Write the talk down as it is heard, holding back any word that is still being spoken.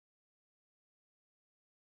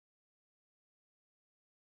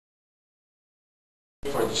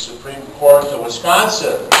For the Supreme Court of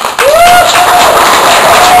Wisconsin. That's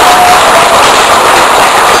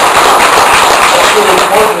really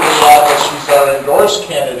important that she's our endorsed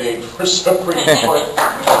candidate for Supreme Court. We're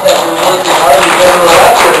working hard to get her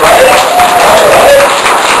elected, right?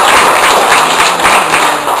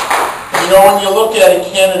 You know, when you look at a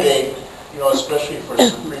candidate, you know, especially for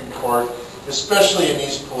Supreme Court, especially in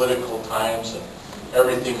these political times and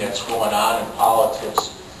everything that's going on in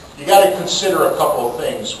politics, you got to consider a couple of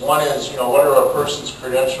things. One is, you know, what are a person's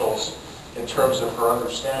credentials in terms of her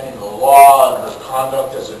understanding of the law and her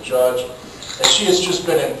conduct as a judge. And she has just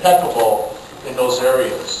been impeccable in those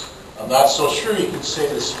areas. I'm not so sure you can say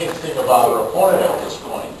the same thing about her opponent at this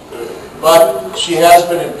point. But she has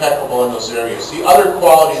been impeccable in those areas. The other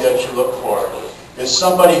quality that you look for is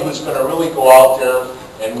somebody who's going to really go out there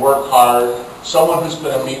and work hard, someone who's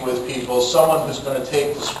going to meet with people, someone who's going to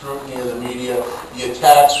take the scrutiny of the media, the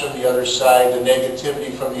attacks from the other side, the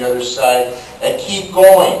negativity from the other side, and keep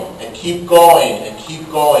going, and keep going, and keep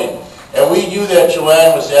going. And we knew that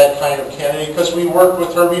JoAnne was that kind of candidate because we worked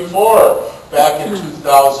with her before, back in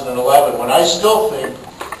 2011, when I still think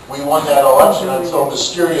we won that election until a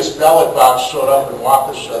mysterious ballot box showed up in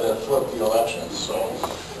Waukesha that flipped the election. So,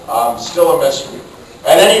 still a mystery.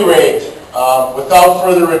 At any rate, without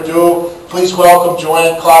further ado, please welcome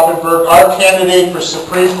JoAnne Kloppenburg, our candidate for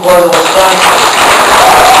Supreme Court of Wisconsin.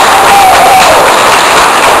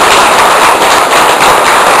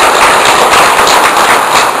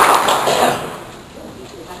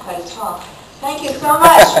 Not quite as tall. Thank you so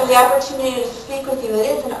much for the opportunity to speak with you. It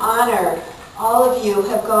is an honor. All of you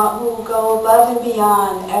who go above and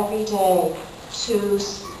beyond every day to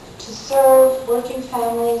serve working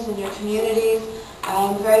families in your communities. I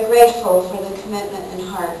am very grateful for the commitment and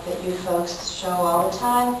heart that you folks show all the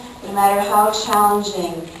time, no matter how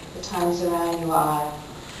challenging the times around you are.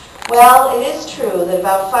 Well, it is true that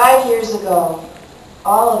about 5 years ago,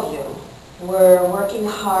 all of you were working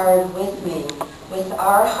hard with me, with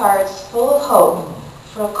our hearts full of hope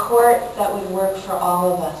for a court that would work for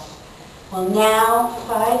all of us. Well, now,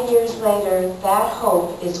 5 years later, that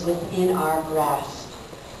hope is within our grasp.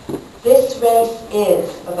 This race is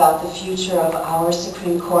about the future of our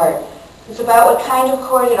Supreme Court. It's about what kind of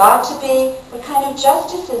court it ought to be, what kind of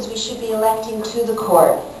justices we should be electing to the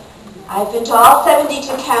court. I've been to all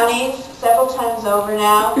 72 counties several times over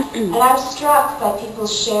now, and I'm struck by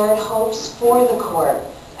people's shared hopes for the court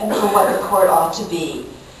and for what the court ought to be.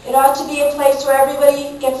 It ought to be a place where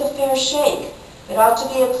everybody gets a fair shake. It ought to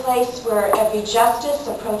be a place where every justice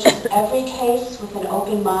approaches every case with an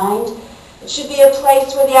open mind. It should be a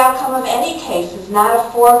place where the outcome of any case is not a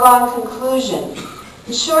foregone conclusion.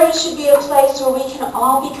 In short, it should be a place where we can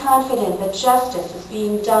all be confident that justice is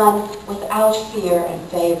being done without fear and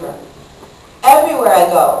favor. Everywhere I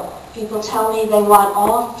go, people tell me they want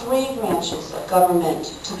all three branches of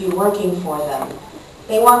government to be working for them.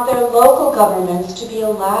 They want their local governments to be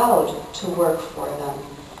allowed to work for them.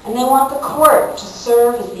 And they want the court to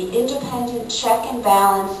serve as the independent check and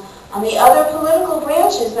balance on the other political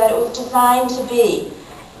branches that it was designed to be.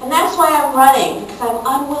 And that's why I'm running, because I'm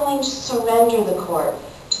unwilling to surrender the court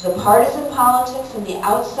to the partisan politics and the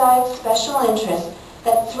outside special interests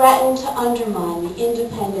that threaten to undermine the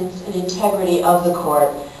independence and integrity of the court.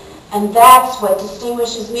 And that's what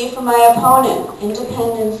distinguishes me from my opponent,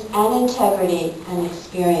 independence and integrity and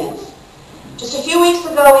experience. Just a few weeks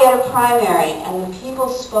ago we had a primary and the people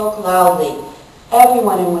spoke loudly.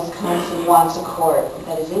 Everyone in Wisconsin wants a court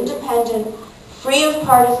that is independent, free of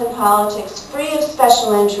partisan politics, free of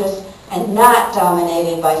special interests, and not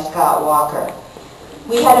dominated by Scott Walker.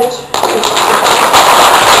 We had a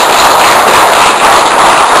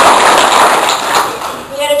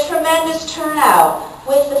tremendous turnout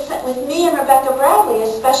with me and Rebecca Bradley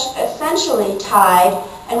essentially tied.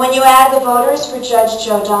 And when you add the voters for Judge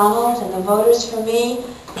Joe Donald and the voters for me,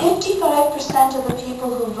 55% of the people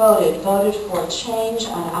who voted for change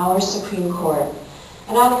on our Supreme Court.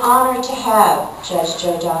 And I'm honored to have Judge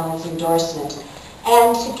Joe Donald's endorsement.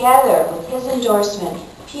 And together with his endorsement,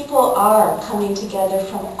 people are coming together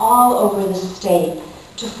from all over the state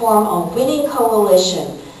to form a winning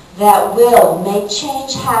coalition that will make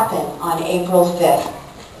change happen on April 5th.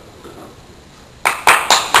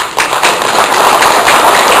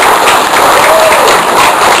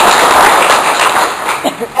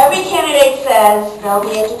 Every candidate says they'll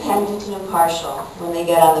be independent and impartial when they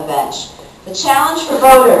get on the bench. The challenge for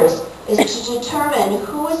voters is to determine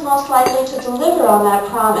who is most likely to deliver on that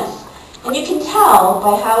promise. And you can tell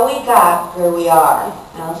by how we got where we are.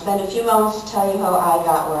 And I'll spend a few moments to tell you how I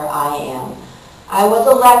got where I am. I was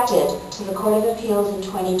elected to the Court of Appeals in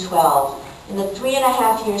 2012. In the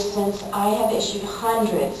 3.5 years since, I have issued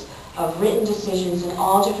hundreds of written decisions in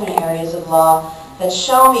all different areas of law that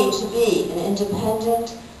show me to be an independent,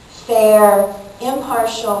 fair,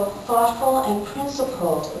 impartial, thoughtful, and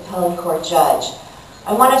principled appellate court judge.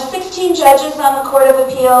 I'm one of 16 judges on the Court of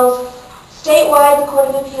Appeals. Statewide, the Court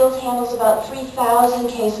of Appeals handles about 3,000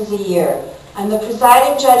 cases a year. I'm the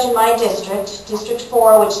presiding judge in my district, District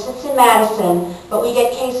 4, which sits in Madison, but we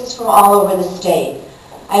get cases from all over the state.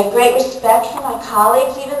 I have great respect for my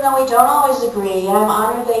colleagues, even though we don't always agree, and I'm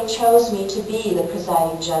honored they chose me to be the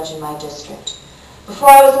presiding judge in my district. Before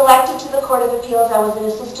I was elected to the Court of Appeals, I was an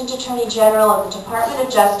Assistant Attorney General of the Department of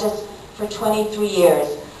Justice for 23 years.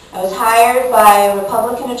 I was hired by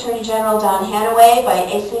Republican Attorney General Don Hanaway by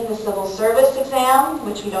acing the civil service exam,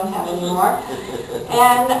 which we don't have anymore,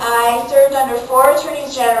 and I served under 4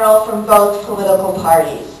 attorneys general from both political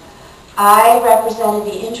parties. I represented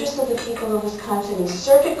the interests of the people of Wisconsin in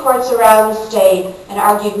circuit courts around the state and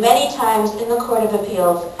argued many times in the Court of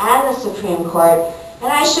Appeals and the Supreme Court.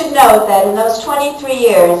 And I should note that in those 23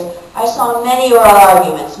 years, I saw many oral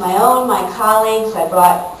arguments, my own, my colleagues. I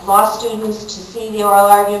brought law students to see the oral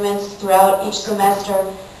arguments throughout each semester,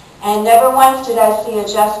 and never once did I see a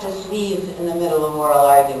justice leave in the middle of oral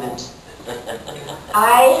argument.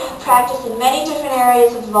 I practice in many different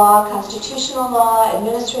areas of law: constitutional law,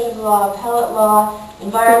 administrative law, appellate law,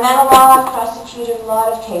 environmental law. I've prosecuted a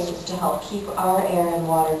lot of cases to help keep our air and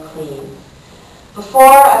water clean. Before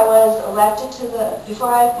I went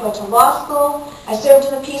to law school, I served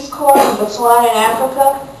in the Peace Corps in Botswana and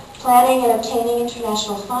Africa, planning and obtaining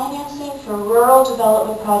international financing for rural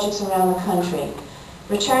development projects around the country.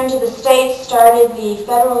 Returned to the States, started the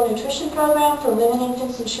Federal Nutrition Program for women,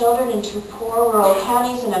 infants, and children in 2 poor rural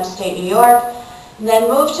counties in upstate New York, and then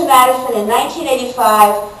moved to Madison in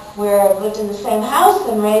 1985, where I lived in the same house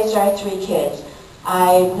and raised our 3 kids.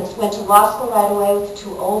 I went to law school right away with the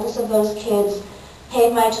 2 oldest of those kids,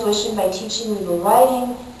 paid my tuition by teaching legal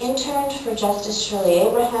writing, interned for Justice Shirley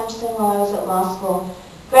Abrahamson while I was at law school,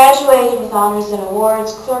 graduated with honors and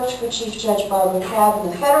awards, clerked for Chief Judge Barbara Crabb in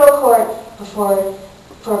the federal court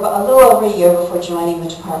for a little over a year before joining the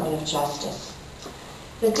Department of Justice.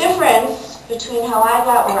 The difference between how I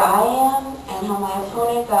got where I am and how my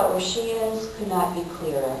opponent got where she is could not be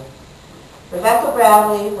clearer. Rebecca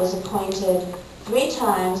Bradley was appointed 3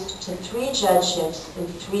 times to 3 judgeships in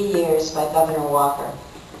 3 years by Governor Walker.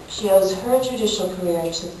 She owes her judicial career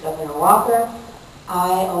to Governor Walker.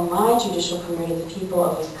 I owe my judicial career to the people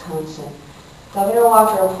of Wisconsin. Governor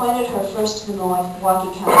Walker appointed her first to the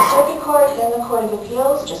Milwaukee County Circuit Court, then the Court of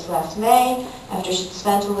Appeals just last May, after she'd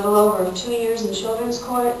spent a little over 2 years in Children's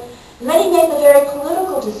Court. And then he made the very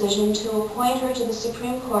political decision to appoint her to the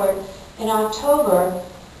Supreme Court in October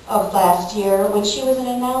of last year, when she was an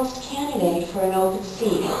announced candidate for an open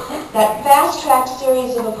seat. That fast-track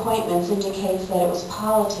series of appointments indicates that it was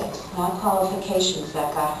politics, not qualifications,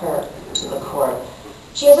 that got her to the court.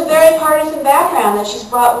 She has a very partisan background that she's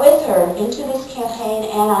brought with her into this campaign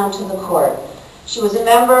and onto the court. She was a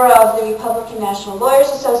member of the Republican National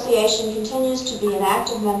Lawyers Association, continues to be an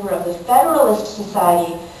active member of the Federalist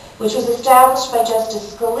Society, which was established by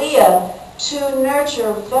Justice Scalia to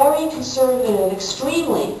nurture very conservative,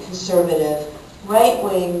 extremely conservative,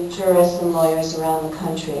 right-wing jurists and lawyers around the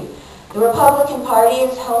country. The Republican Party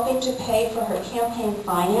is helping to pay for her campaign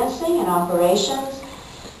financing and operations,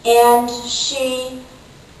 and she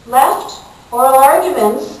left oral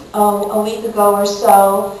arguments a week ago or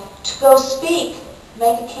so to go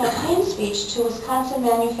make a campaign speech to Wisconsin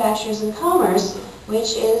Manufacturers and Commerce,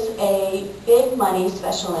 which is a big money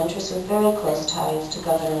special interest with very close ties to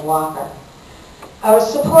Governor Walker. Our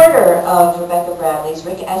supporter of Rebecca Bradley's,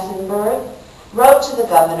 Rick Essenberg, wrote to the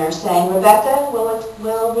governor saying, Rebecca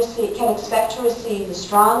can expect to receive the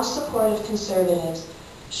strong support of conservatives.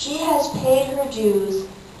 She has paid her dues.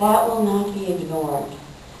 That will not be ignored.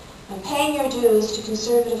 And paying your dues to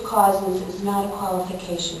conservative causes is not a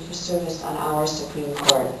qualification for service on our Supreme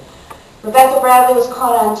Court. Rebecca Bradley was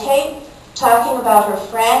caught on tape talking about her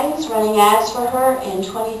friends running ads for her in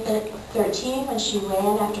 2013 when she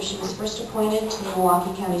ran after she was first appointed to the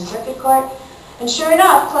Milwaukee County Circuit Court. And sure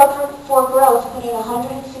enough, Club for Growth put in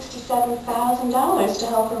 $167,000 to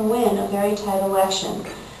help her win a very tight election.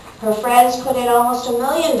 Her friends put in almost $1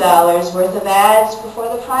 million worth of ads before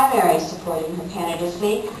the primary supporting her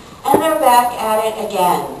candidacy, and they're back at it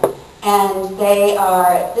again. And they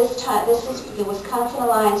are, this is the Wisconsin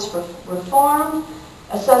Alliance for Reform,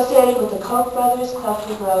 associated with the Koch brothers, Club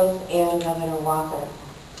for Growth, and Governor Walker.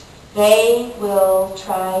 They will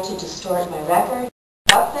try to distort my record.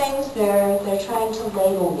 About things, they're trying to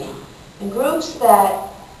label me. And groups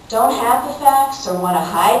that don't have the facts or want to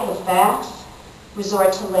hide the facts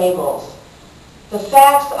resort to labels. The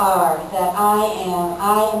facts are that I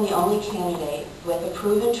am the only candidate with a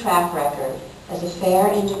proven track record as a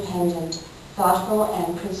fair, independent, thoughtful,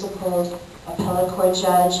 and principled appellate court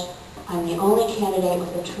judge. I'm the only candidate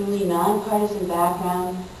with a truly nonpartisan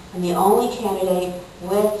background. I'm the only candidate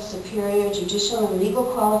with superior judicial and legal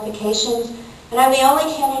qualifications. And I'm the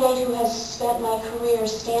only candidate who has spent my career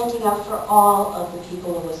standing up for all of the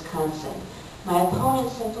people of Wisconsin. My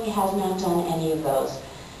opponent simply has not done any of those.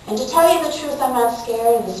 And to tell you the truth, I'm not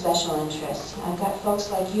scared of the special interests. I've got folks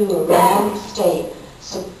like you around the state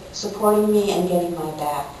supporting me and getting my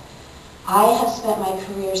back. I have spent my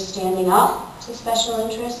career standing up to special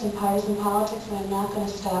interests and partisan politics, and I'm not going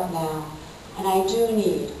to stop now. And I do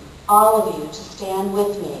need all of you to stand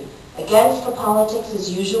with me against the politics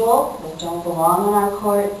as usual that don't belong in our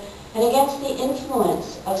court, and against the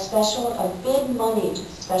influence of big moneyed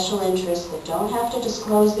special interests that don't have to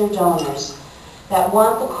disclose their donors, that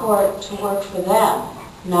want the court to work for them,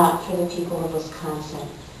 not for the people of Wisconsin.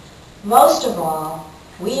 Most of all,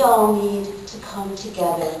 we all need to come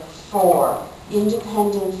together for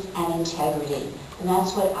independence and integrity. And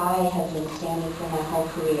that's what I have been standing for my whole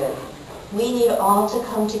career. We need all to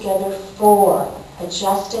come together for a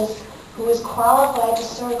justice who is qualified to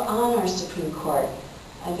serve on our Supreme Court.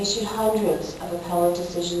 I've issued hundreds of appellate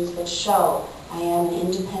decisions that show I am an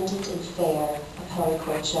independent and fair appellate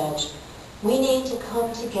court judge. We need to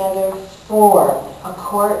come together for a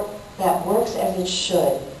court that works as it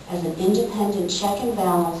should, as an independent check and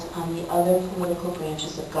balance on the other political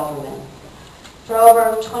branches of government. For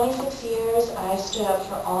over 26 years, I stood up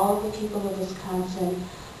for all of the people of Wisconsin.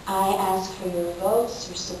 I ask for your votes,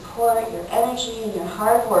 your support, your energy, and your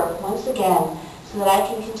hard work once again so that I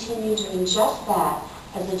can continue doing just that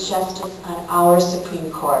as a justice on our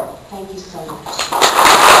Supreme Court. Thank you so much.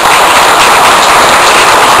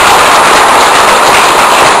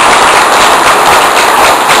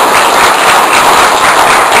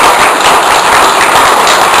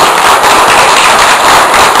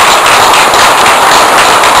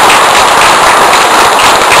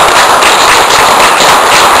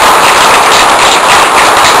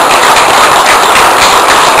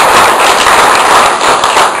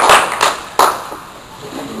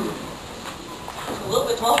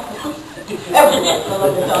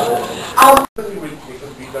 It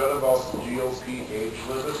could be done about the GOP age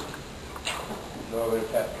limit.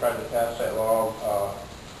 They're trying to pass that law.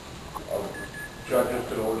 Judges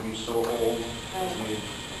could only be so old.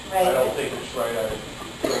 I don't think it's right. I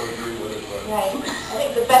don't agree with it. But. Right. I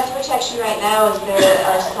think the best protection right now is there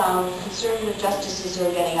are some conservative justices who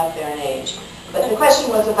are getting up there in age. But the question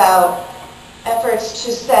was about efforts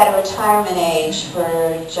to set a retirement age for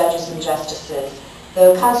judges and justices.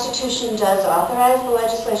 The Constitution does authorize the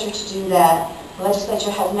legislature to do that. The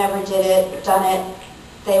legislature has never done it.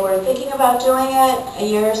 They were thinking about doing it a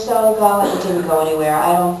year or so ago, and it didn't go anywhere.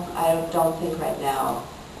 I don't think right now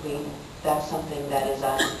that's something that is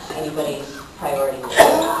on anybody's priority list.